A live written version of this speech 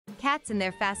Cats and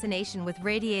their fascination with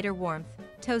radiator warmth,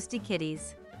 toasty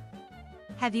kitties.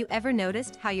 Have you ever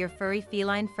noticed how your furry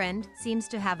feline friend seems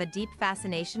to have a deep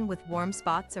fascination with warm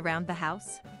spots around the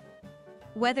house?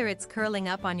 Whether it's curling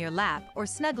up on your lap or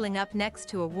snuggling up next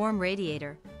to a warm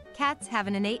radiator, cats have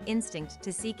an innate instinct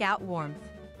to seek out warmth.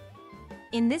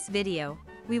 In this video,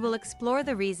 we will explore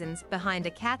the reasons behind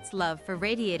a cat's love for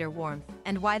radiator warmth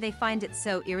and why they find it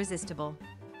so irresistible.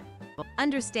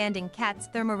 Understanding cats'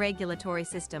 thermoregulatory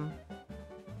system.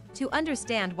 To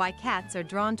understand why cats are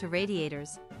drawn to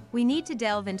radiators, we need to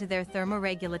delve into their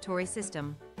thermoregulatory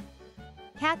system.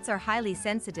 Cats are highly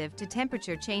sensitive to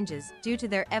temperature changes due to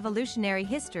their evolutionary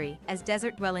history as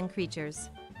desert-dwelling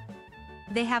creatures.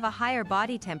 They have a higher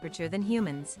body temperature than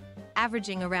humans,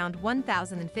 averaging around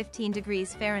 1015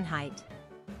 degrees Fahrenheit.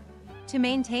 To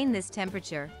maintain this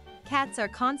temperature, cats are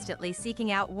constantly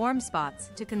seeking out warm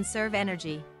spots to conserve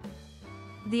energy.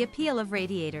 The appeal of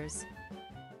radiators.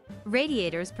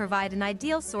 Radiators provide an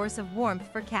ideal source of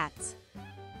warmth for cats.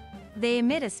 They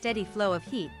emit a steady flow of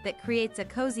heat that creates a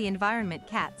cozy environment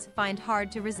cats find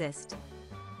hard to resist.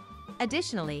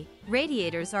 Additionally,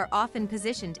 radiators are often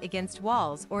positioned against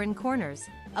walls or in corners,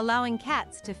 allowing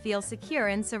cats to feel secure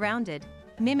and surrounded,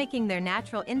 mimicking their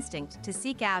natural instinct to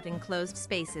seek out enclosed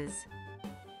spaces.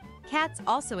 Cats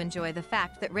also enjoy the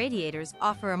fact that radiators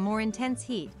offer a more intense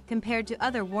heat compared to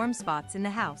other warm spots in the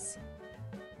house.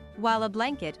 While a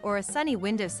blanket or a sunny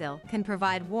windowsill can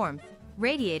provide warmth,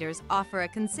 radiators offer a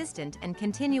consistent and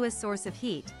continuous source of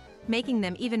heat, making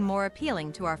them even more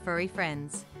appealing to our furry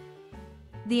friends.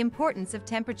 The importance of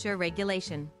temperature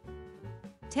regulation.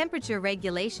 Temperature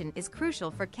regulation is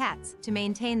crucial for cats to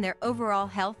maintain their overall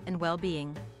health and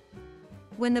well-being.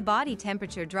 When the body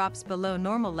temperature drops below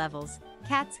normal levels,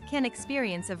 cats can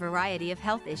experience a variety of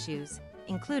health issues,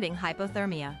 including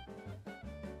hypothermia.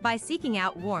 By seeking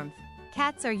out warmth,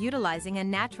 cats are utilizing a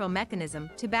natural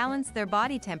mechanism to balance their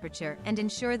body temperature and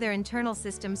ensure their internal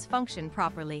systems function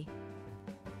properly.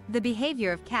 The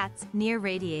behavior of cats near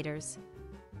radiators.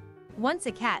 Once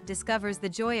a cat discovers the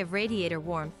joy of radiator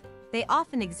warmth, they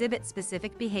often exhibit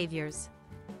specific behaviors.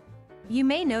 You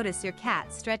may notice your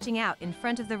cat stretching out in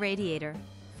front of the radiator,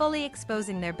 fully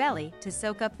exposing their belly to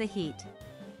soak up the heat.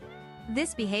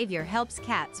 This behavior helps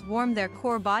cats warm their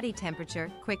core body temperature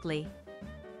quickly.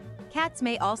 Cats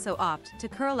may also opt to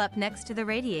curl up next to the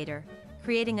radiator,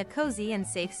 creating a cozy and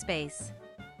safe space.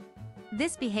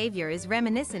 This behavior is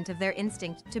reminiscent of their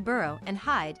instinct to burrow and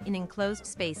hide in enclosed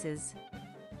spaces.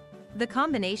 The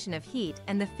combination of heat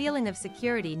and the feeling of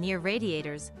security near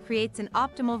radiators creates an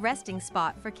optimal resting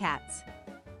spot for cats.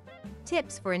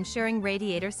 Tips for ensuring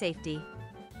radiator safety.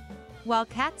 While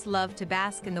cats love to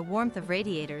bask in the warmth of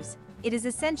radiators, it is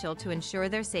essential to ensure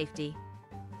their safety.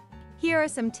 Here are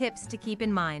some tips to keep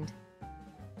in mind.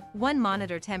 1.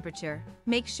 Monitor temperature.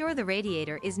 Make sure the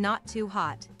radiator is not too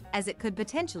hot, as it could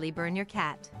potentially burn your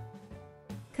cat.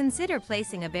 Consider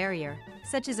placing a barrier,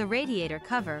 such as a radiator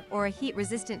cover or a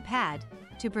heat-resistant pad,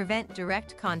 to prevent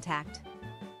direct contact.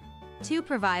 2.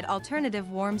 Provide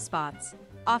alternative warm spots.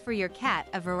 Offer your cat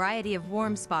a variety of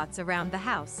warm spots around the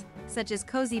house, such as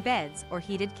cozy beds or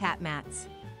heated cat mats.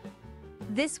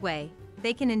 This way,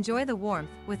 they can enjoy the warmth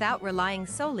without relying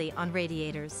solely on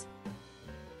radiators.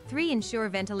 3. Ensure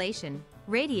ventilation.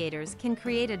 Radiators can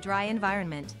create a dry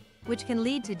environment, which can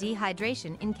lead to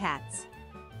dehydration in cats.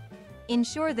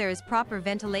 Ensure there is proper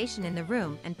ventilation in the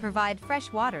room and provide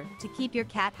fresh water to keep your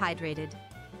cat hydrated.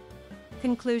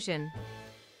 Conclusion.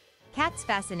 Cats'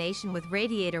 fascination with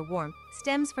radiator warmth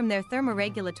stems from their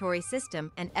thermoregulatory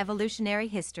system and evolutionary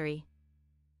history.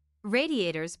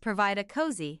 Radiators provide a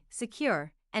cozy,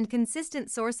 secure, and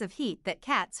consistent source of heat that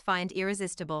cats find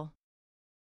irresistible.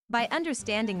 By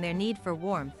understanding their need for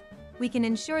warmth, we can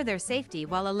ensure their safety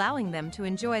while allowing them to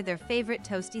enjoy their favorite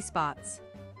toasty spots.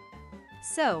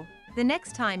 So, the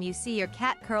next time you see your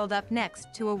cat curled up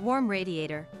next to a warm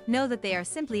radiator, know that they are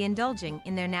simply indulging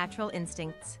in their natural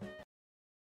instincts.